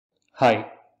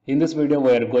Hi, in this video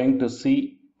we are going to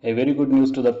see a very good news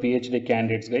to the PhD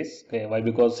candidates guys. Okay, why?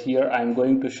 Because here I am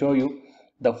going to show you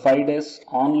the 5 days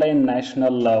online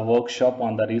national workshop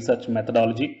on the research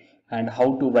methodology and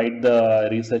how to write the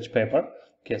research paper.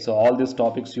 Okay, so all these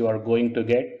topics you are going to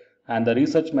get, and the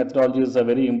research methodology is a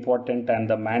very important and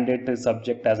the mandatory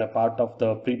subject as a part of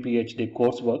the pre-PhD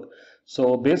coursework.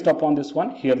 So based upon this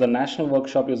one, here the national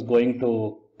workshop is going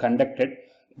to conducted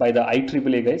by the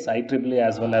IEEE guys, IEEE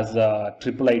as well as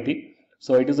IIIT.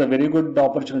 So it is a very good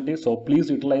opportunity. So please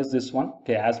utilize this one,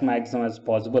 okay, as maximum as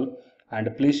possible, and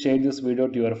please share this video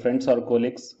to your friends or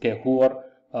colleagues, okay, who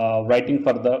are writing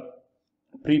for the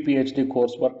pre-PhD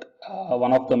coursework.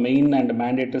 One of the main and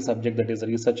mandatory subject, that is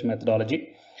research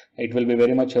methodology. It will be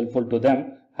very much helpful to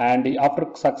them. And after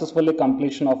successfully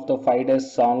completion of the 5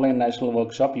 days online national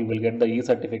workshop, you will get the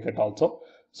e-certificate also.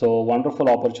 So wonderful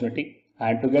opportunity.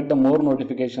 And to get the more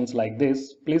notifications like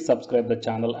this, please subscribe the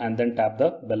channel and then tap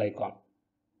the bell icon.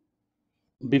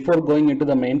 Before going into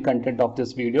the main content of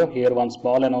this video, here one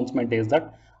small announcement is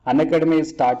that Unacademy is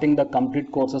starting the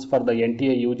complete courses for the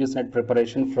NTA UG NET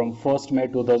preparation from 1st May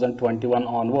 2021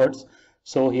 onwards.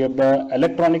 So here the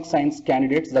electronic science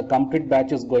candidates, the complete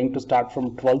batch is going to start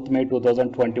from 12th May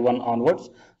 2021 onwards.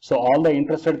 So all the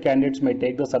interested candidates may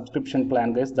take the subscription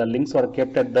plan guys. The links are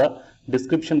kept at the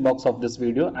description box of this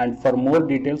video, and for more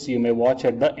details you may watch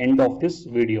at the end of this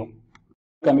video.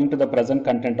 Coming to the present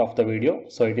content of the video.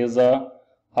 So it is a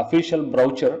official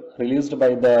brochure released by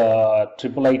the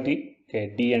IIIT,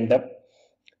 okay, D&M.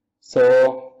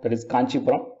 So that is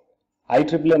Kanchipuram.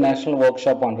 IEEE National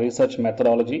Workshop on Research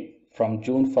Methodology from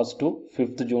June 1st to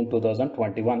 5th June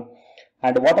 2021.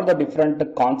 And what are the different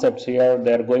concepts here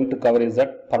they are going to cover is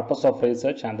that purpose of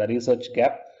research and the research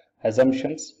gap,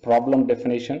 assumptions, problem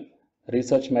definition,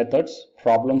 research methods,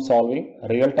 problem solving,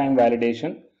 real-time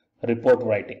validation, report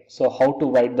writing. So how to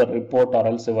write the report or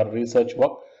else your research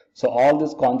work. So all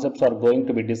these concepts are going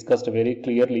to be discussed very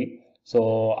clearly.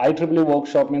 So IEEE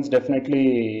workshop means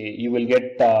definitely you will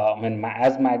get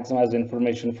as maximum as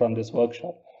information from this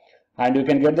workshop. And you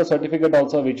can get the certificate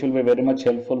also, which will be very much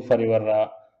helpful for your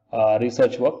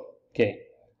research work. Okay,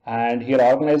 and here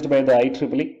organized by the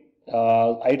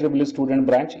IEEE student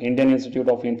branch, Indian Institute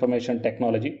of Information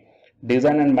Technology,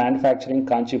 Design and Manufacturing,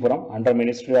 Kanchipuram, under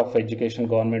Ministry of Education,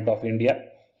 Government of India.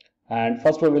 And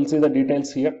first we will see the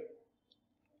details here.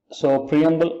 So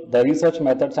preamble, the research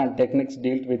methods and techniques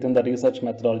dealt within the research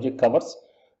methodology covers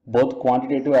both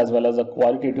quantitative as well as the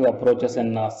qualitative approaches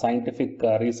in scientific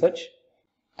research.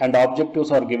 And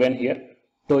objectives are given here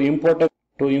to import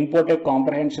a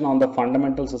comprehension on the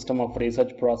fundamental system of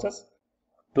research process,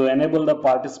 to enable the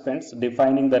participants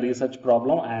defining the research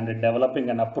problem and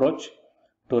developing an approach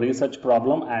to research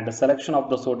problem and selection of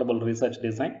the suitable research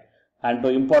design, and to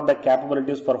impart the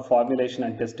capabilities for formulation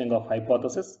and testing of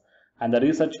hypothesis and the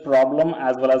research problem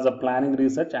as well as the planning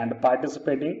research, and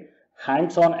participating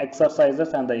hands-on exercises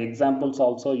and the examples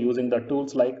also using the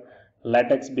tools like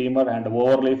latex, beamer and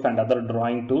overleaf and other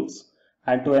drawing tools,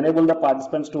 and to enable the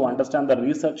participants to understand the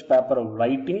research paper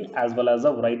writing as well as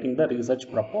writing the research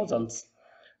proposals.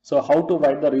 So how to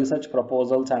write the research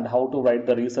proposals and how to write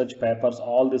the research papers,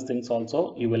 all these things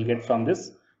also you will get from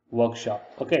this workshop.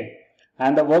 Okay,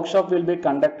 and the workshop will be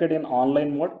conducted in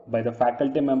online mode by the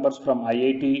faculty members from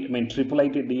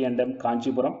IIIT D&M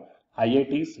Kanchipuram.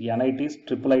 IITs, NITs,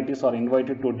 IIITs are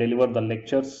invited to deliver the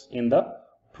lectures in the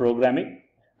programming.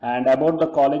 And about the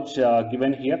college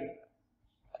given here,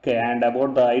 okay, and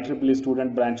about the IEEE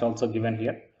student branch also given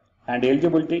here. And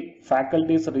eligibility,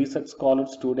 faculties, research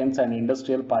scholars, students and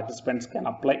industrial participants can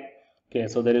apply. Okay,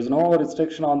 so there is no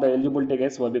restriction on the eligibility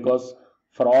guys, because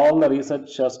for all the research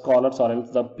scholars or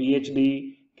else the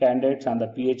PhD candidates and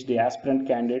the PhD aspirant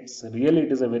candidates, really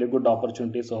it is a very good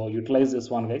opportunity. So utilize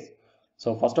this one guys.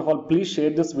 So first of all, please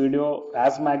share this video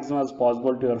as maximum as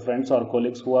possible to your friends or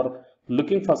colleagues who are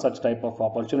looking for such type of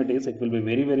opportunities. It will be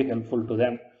very helpful to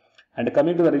them. And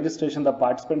coming to the registration, the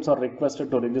participants are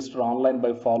requested to register online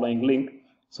by following link.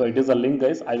 So it is a link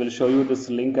guys. I will show you this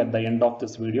link at the end of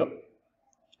this video.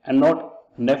 And note,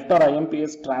 NEFT or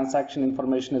IMPS transaction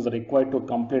information is required to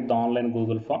complete the online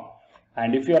Google form.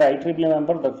 And if you are IEEE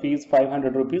member, the fee is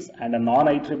 500 rupees, and a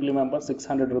non-IEEE member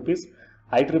 600 rupees.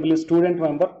 IEEE student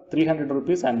member 300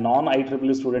 rupees and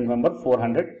non-IEEE student member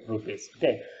 400 rupees.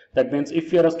 Okay, that means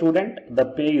if you are a student, the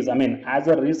pay is, as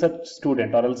a research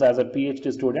student or else as a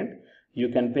PhD student, you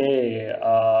can pay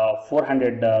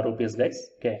 400 rupees guys.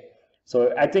 Okay,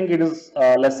 so I think it is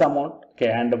less amount, okay,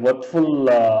 and worthful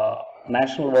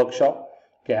national workshop.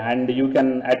 Okay, and you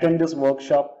can attend this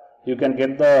workshop. You can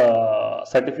get the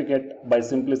certificate by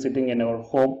simply sitting in your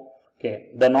home. Okay,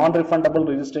 the non-refundable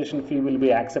registration fee will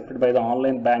be accepted by the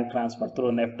online bank transfer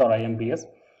through NEFT or IMPS.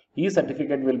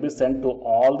 E-certificate will be sent to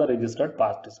all the registered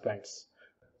participants.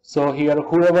 So here,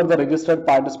 whoever the registered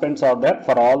participants are there,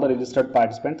 for all the registered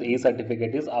participants,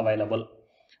 e-certificate is available.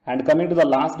 And coming to the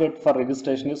last date for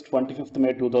registration is 25th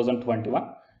May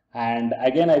 2021. And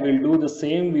again, I will do the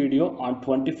same video on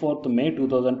 24th May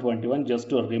 2021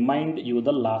 just to remind you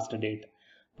the last date.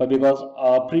 But because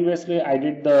previously I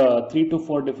did the 3 to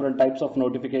 4 different types of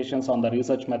notifications on the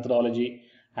research methodology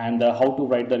and how to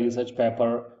write the research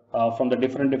paper from the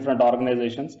different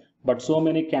organizations, but so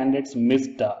many candidates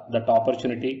missed that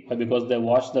opportunity because they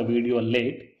watched the video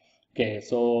late. Okay,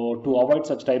 so to avoid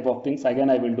such type of things, again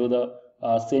I will do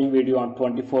the same video on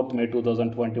 24th May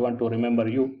 2021 to remember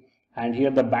you. And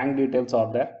here the bank details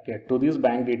are there. Okay, to these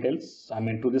bank details,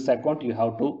 to this account you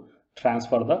have to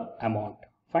transfer the amount.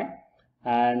 Fine.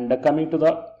 And coming to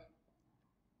the,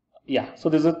 so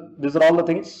these are all the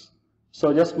things.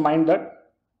 So just mind that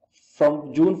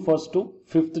from June 1st to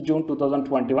 5th June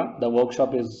 2021 the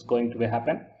workshop is going to be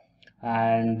happen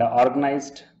and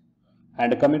organized.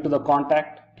 And coming to the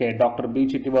contact, okay, Dr. B.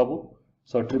 Chittibabu,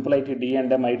 so IIIT D&M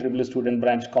IEEE student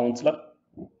branch counselor.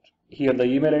 Here the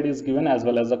email ID is given as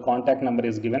well as the contact number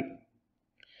is given.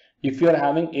 If you are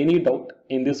having any doubt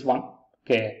in this one,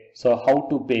 okay, so how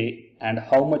to pay and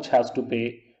how much has to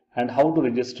pay and how to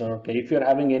register, okay, if you are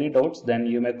having any doubts, then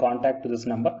you may contact to this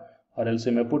number or else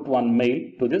you may put one mail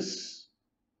to this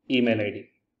email ID.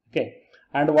 Okay,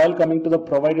 and while coming to the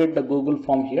provided the Google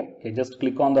form here, okay, just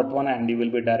click on that one and you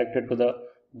will be directed to the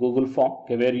Google form,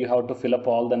 okay, where you have to fill up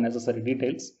all the necessary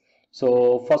details.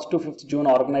 So 1st to 5th June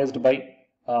organized by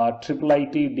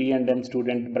IIIT D&M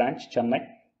student branch Chennai.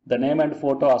 The name and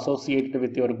photo associated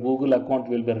with your Google account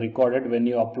will be recorded when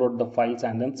you upload the files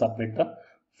and then submit the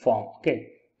form. Okay,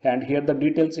 and here the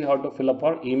details you have to fill up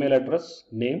are email address,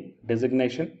 name,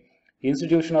 designation,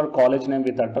 institution or college name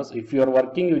with address. If you are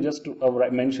working, you just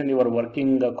mention your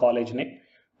working college name,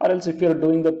 or else if you are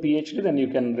doing the PhD, then you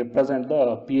can represent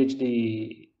the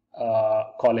PhD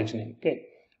college name. Okay,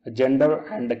 gender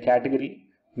and the category,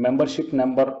 membership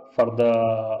number for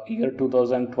the year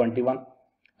 2021,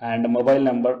 and mobile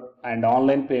number and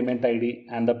online payment ID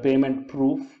and the payment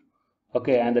proof,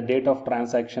 okay, and the date of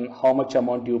transaction, how much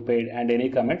amount you paid, and any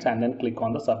comments, and then click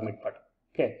on the submit button.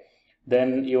 Okay,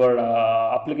 then your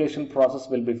application process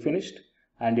will be finished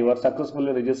and you are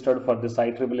successfully registered for this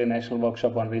IEEE National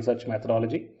Workshop on Research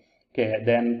Methodology. Okay,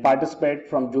 then participate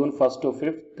from June 1st to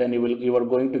 5th, then you are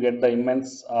going to get the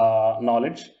immense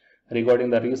knowledge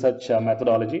regarding the research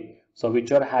methodology, so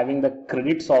which are having the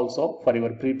credits also for your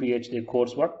pre-PhD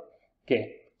coursework.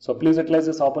 Okay, so please utilize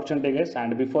this opportunity, guys.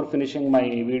 And before finishing my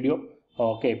video,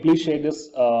 okay, please share this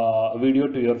video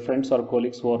to your friends or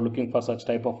colleagues who are looking for such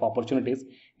type of opportunities.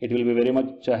 It will be very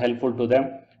much helpful to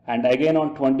them. And again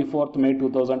on 24th May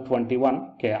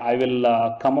 2021, okay, I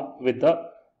will come up with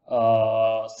the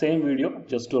same video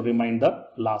just to remind the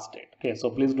last date. Okay, so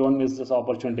please don't miss this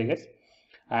opportunity, guys.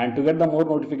 And to get the more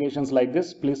notifications like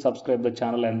this, please subscribe the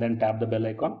channel and then tap the bell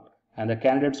icon. And the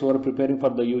candidates who are preparing for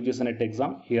the UGC NET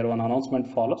exam, here one announcement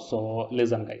follows. So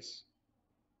listen, guys.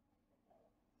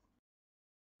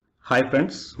 Hi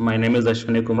friends, my name is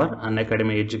Ashwini Kumar,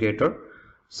 Unacademy educator.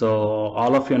 So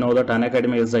all of you know that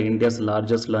Unacademy is India's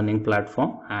largest learning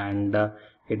platform, and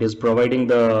it is providing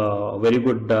the very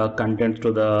good content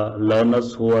to the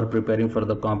learners who are preparing for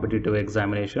the competitive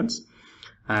examinations.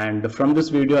 And from this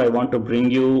video I want to bring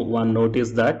you one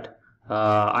notice that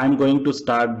I'm going to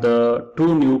start the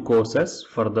 2 new courses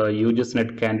for the UGC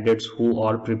NET candidates who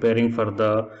are preparing for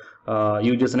the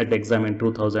UGC NET exam in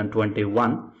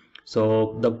 2021.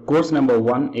 So the course number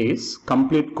 1 is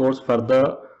complete course for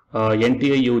the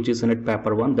NTA UGC NET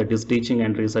paper 1, that is teaching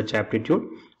and research aptitude.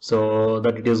 So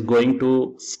that it is going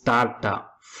to start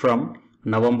from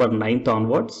November 9th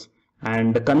onwards.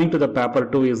 And coming to the paper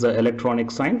 2 is the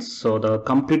electronic science. So the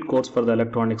complete course for the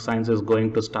electronic science is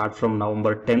going to start from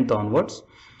November 10th onwards.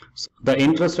 So the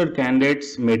interested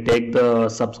candidates may take the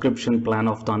subscription plan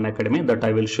of the Unacademy, that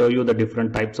I will show you the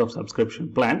different types of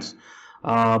subscription plans.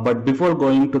 But before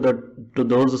going to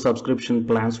those subscription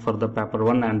plans for the paper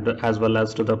 1 and as well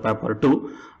as to the paper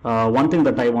 2, one thing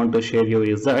that I want to share you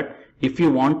is that if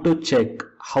you want to check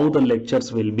how the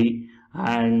lectures will be,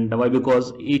 and why,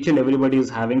 because each and everybody is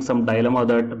having some dilemma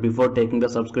that before taking the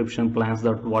subscription plans,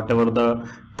 that whatever the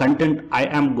content I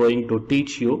am going to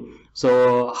teach you,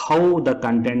 so how the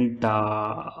content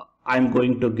I'm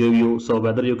going to give you, so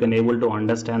whether you can able to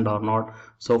understand or not.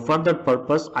 So for that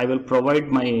purpose I will provide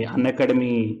my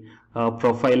Unacademy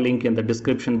profile link in the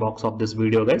description box of this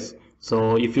video, guys.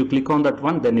 So if you click on that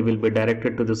one, then you will be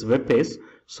directed to this web page.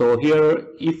 So here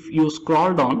if you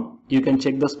scroll down, you can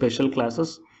check the special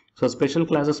classes. So special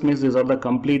classes means these are the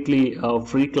completely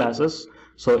free classes.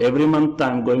 So every month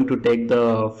I'm going to take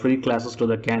the free classes to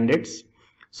the candidates.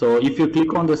 So if you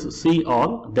click on this see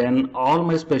all, then all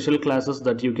my special classes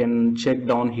that you can check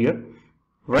down here,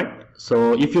 right?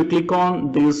 So if you click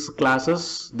on these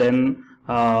classes, then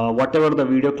whatever the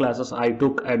video classes I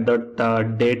took at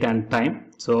that date and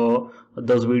time, so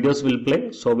those videos will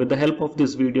play. So with the help of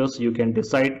these videos, you can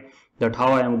decide that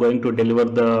how I am going to deliver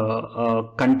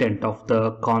the content of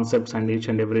the concepts and each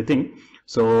and everything.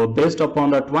 So based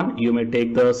upon that one, you may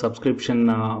take the subscription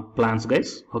plans,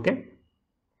 guys. Okay.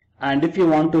 And if you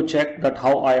want to check that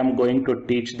how I am going to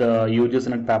teach the UGC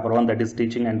NET paper 1, that is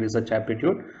teaching and research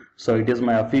aptitude, so it is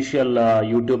my official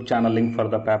YouTube channel link for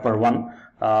the paper 1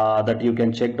 that you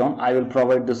can check down. I will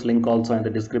provide this link also in the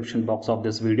description box of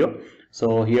this video.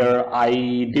 So here I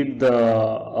did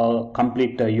the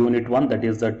complete unit 1, that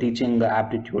is the teaching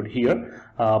aptitude here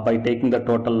by taking the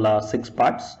total 6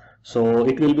 parts. So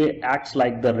it will be acts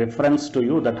like the reference to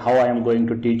you that how I am going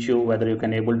to teach you, whether you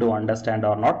can able to understand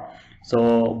or not.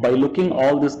 So by looking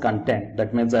all this content,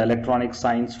 that means the electronic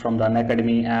science from the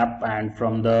Unacademy app and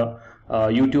from the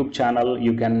YouTube channel,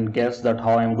 you can guess that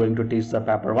how I am going to teach the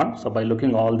paper 1. So by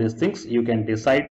looking all these things, you can decide